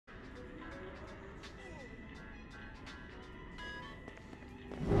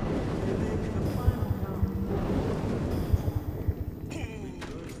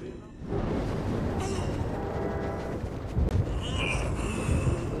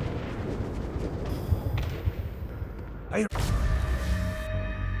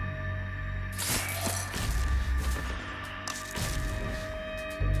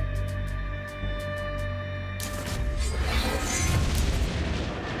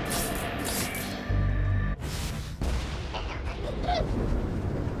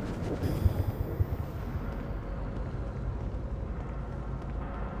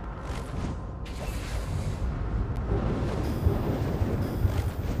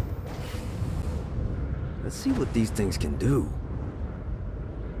Let's see what these things can do.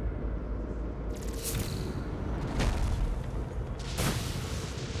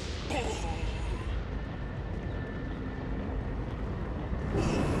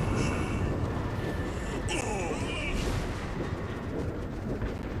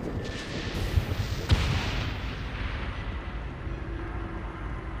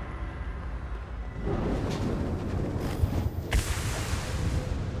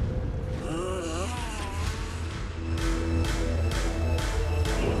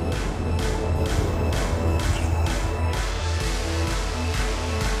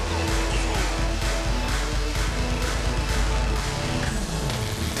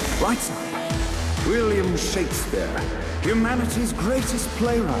 Right side. William Shakespeare, humanity's greatest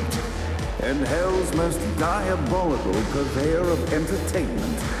playwright, and hell's most diabolical purveyor of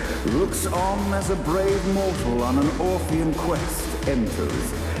entertainment, looks on as a brave mortal on an Orphean quest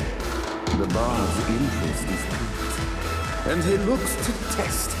enters. The bard's interest is piqued, and he looks to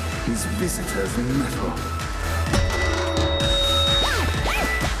test his visitor's mettle.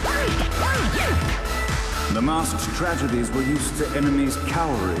 The masked tragedies were used to enemies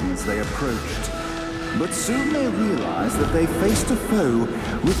cowering as they approached. But soon they realized that they faced a foe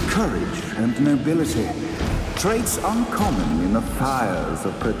with courage and nobility, traits uncommon in the fires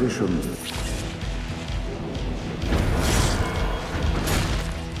of perdition.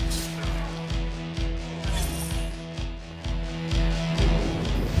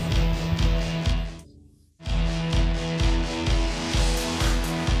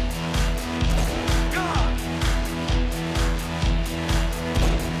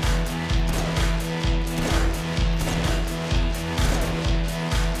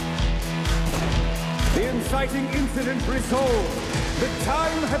 Inciting incident resolved. The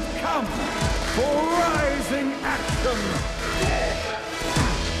time had come for rising action.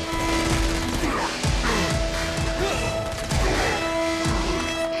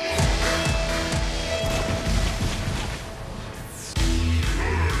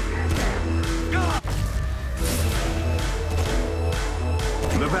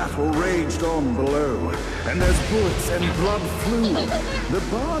 The battle raged on below, and as bullets and blood flew, the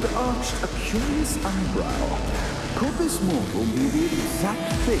bard arched a curious eyebrow. Could this mortal be the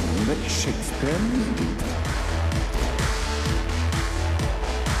exact thing that Shakespeare needed?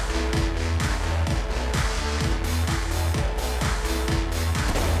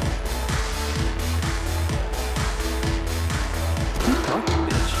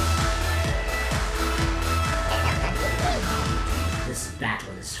 This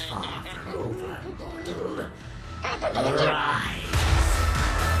battle is far from over, mortal. Arise!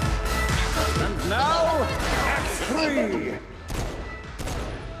 And now, Act 3!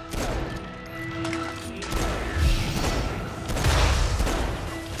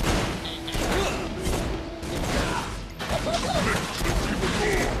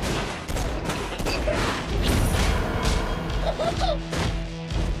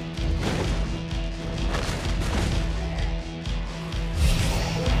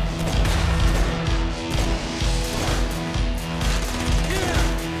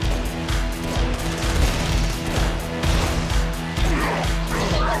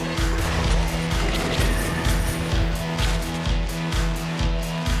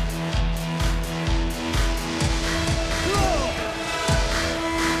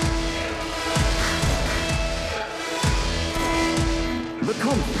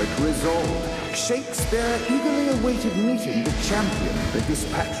 Conflict resolved, Shakespeare eagerly awaited meeting the champion that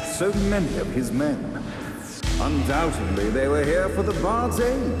dispatched so many of his men. Undoubtedly, they were here for the bard's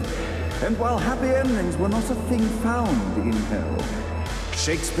aid, and while happy endings were not a thing found in hell,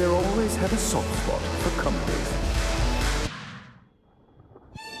 Shakespeare always had a soft spot for comedies.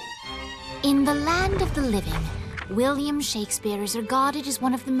 In the land of the living, William Shakespeare is regarded as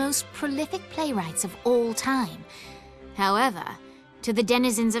one of the most prolific playwrights of all time. However, to the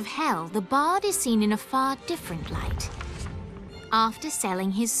denizens of hell, the bard is seen in a far different light. After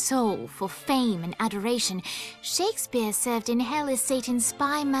selling his soul for fame and adoration, Shakespeare served in hell as Satan's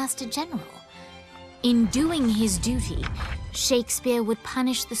spy master general. In doing his duty, Shakespeare would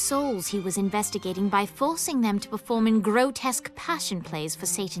punish the souls he was investigating by forcing them to perform in grotesque passion plays for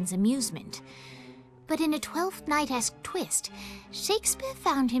Satan's amusement. But in a Twelfth Night-esque twist, Shakespeare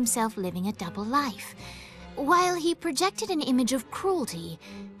found himself living a double life. While he projected an image of cruelty,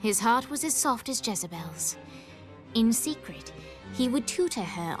 his heart was as soft as Jezebel's. In secret, he would tutor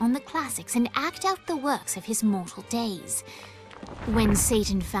her on the classics and act out the works of his mortal days. When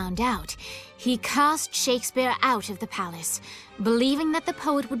Satan found out, he cast Shakespeare out of the palace, believing that the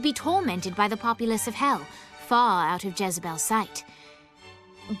poet would be tormented by the populace of hell, far out of Jezebel's sight.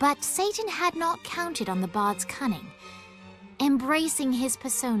 But Satan had not counted on the bard's cunning. Embracing his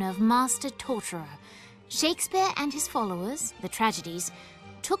persona of master torturer, Shakespeare and his followers, the tragedies,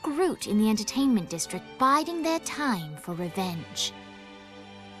 took root in the entertainment district, biding their time for revenge.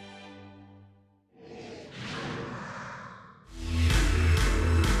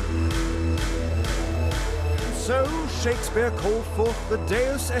 So Shakespeare called forth the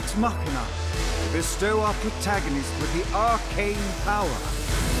Deus Ex Machina to bestow our protagonist with the arcane power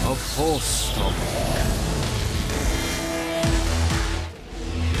of Force Stomp.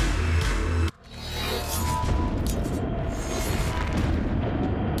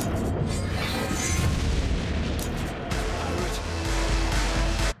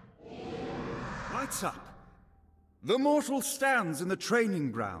 Lights up. The mortal stands in the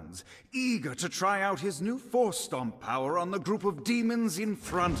training grounds, eager to try out his new Force Stomp power on the group of demons in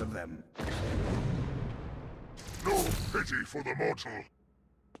front of them. No pity for the mortal.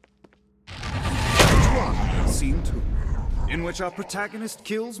 Scene 2, in which our protagonist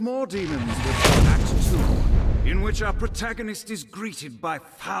kills more demons with Act 2, in which our protagonist is greeted by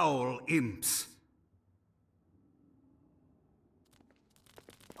foul imps.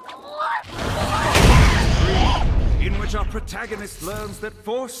 In which our protagonist learns that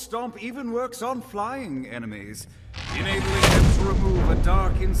Force Stomp even works on flying enemies, enabling them to remove a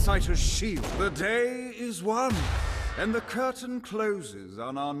dark inciter's shield. The day is won, and the curtain closes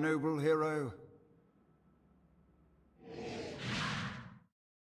on our noble hero.